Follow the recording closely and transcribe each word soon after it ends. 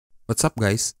What's up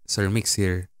guys, Sir Mix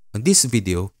here. On this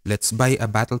video, let's buy a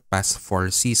battle pass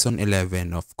for Season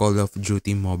 11 of Call of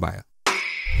Duty Mobile.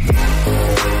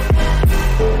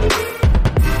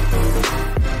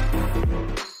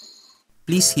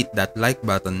 Please hit that like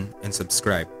button and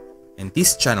subscribe. And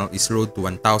this channel is road to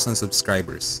 1,000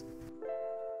 subscribers.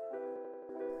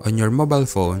 On your mobile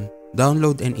phone,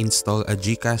 download and install a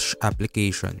GCash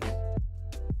application.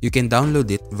 You can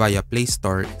download it via Play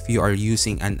Store if you are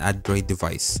using an Android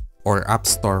device, or App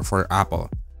Store for Apple.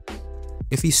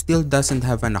 If you still doesn't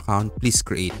have an account, please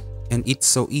create. And it's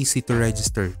so easy to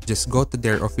register, just go to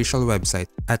their official website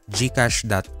at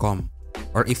gcash.com.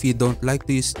 Or if you don't like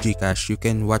to use GCash, you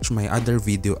can watch my other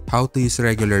video how to use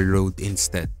regular load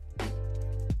instead.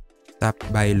 Tap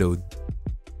Buy Load.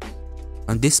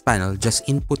 On this panel, just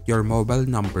input your mobile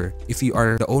number if you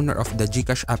are the owner of the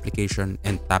GCash application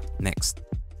and tap Next.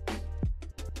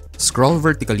 Scroll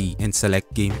vertically and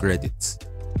select Game Credits.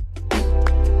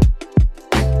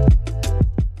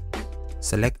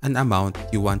 Select an amount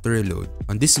you want to reload.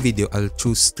 On this video, I'll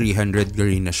choose 300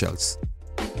 Garena shells.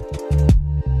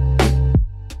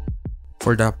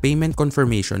 For the payment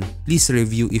confirmation, please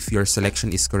review if your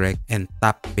selection is correct and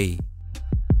tap Pay.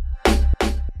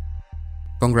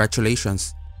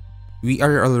 Congratulations! We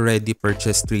are already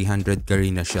purchased 300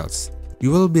 Garena shells.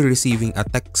 You will be receiving a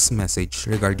text message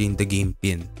regarding the game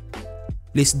pin.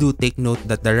 Please do take note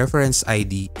that the reference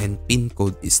ID and pin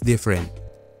code is different.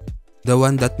 The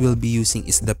one that we'll be using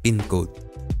is the pin code.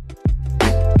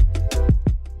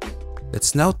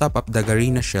 Let's now top up the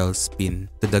Garena shells pin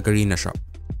to the Garena shop.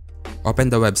 Open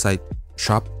the website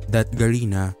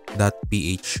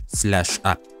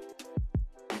shop.garena.ph/app.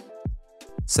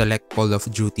 Select Call of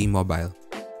Duty Mobile.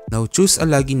 Now choose a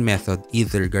login method,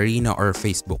 either Garena or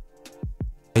Facebook.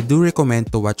 I do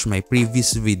recommend to watch my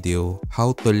previous video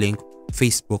how to link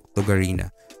Facebook to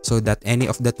Garena so that any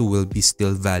of the two will be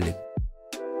still valid.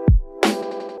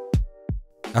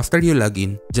 After you log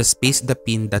in, just paste the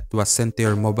PIN that was sent to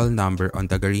your mobile number on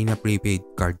the Garena prepaid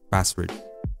card password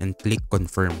and click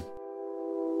Confirm.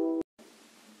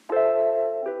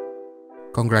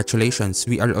 Congratulations,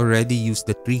 we are already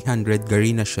used the 300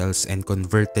 Garena shells and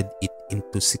converted it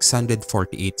into 648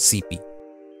 CP.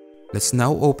 Let's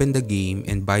now open the game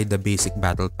and buy the basic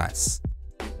battle pass.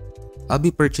 I'll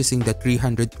be purchasing the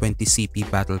 320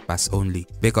 CP battle pass only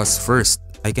because first,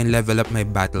 I can level up my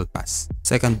battle pass.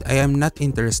 Second, I am not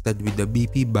interested with the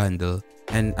BP bundle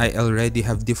and I already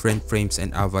have different frames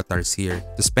and avatars here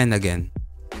to spend again.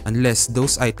 Unless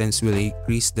those items will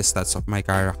increase the stats of my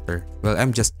character. Well,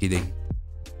 I'm just kidding.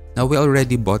 Now we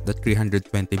already bought the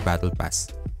 320 battle pass.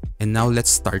 And now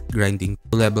let's start grinding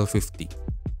to level 50.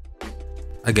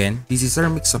 Again, this is our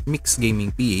mix of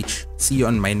mixgamingph. See you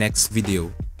on my next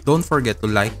video. Don't forget to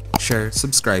like, share,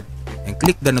 subscribe, and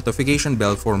click the notification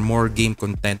bell for more game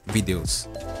content videos.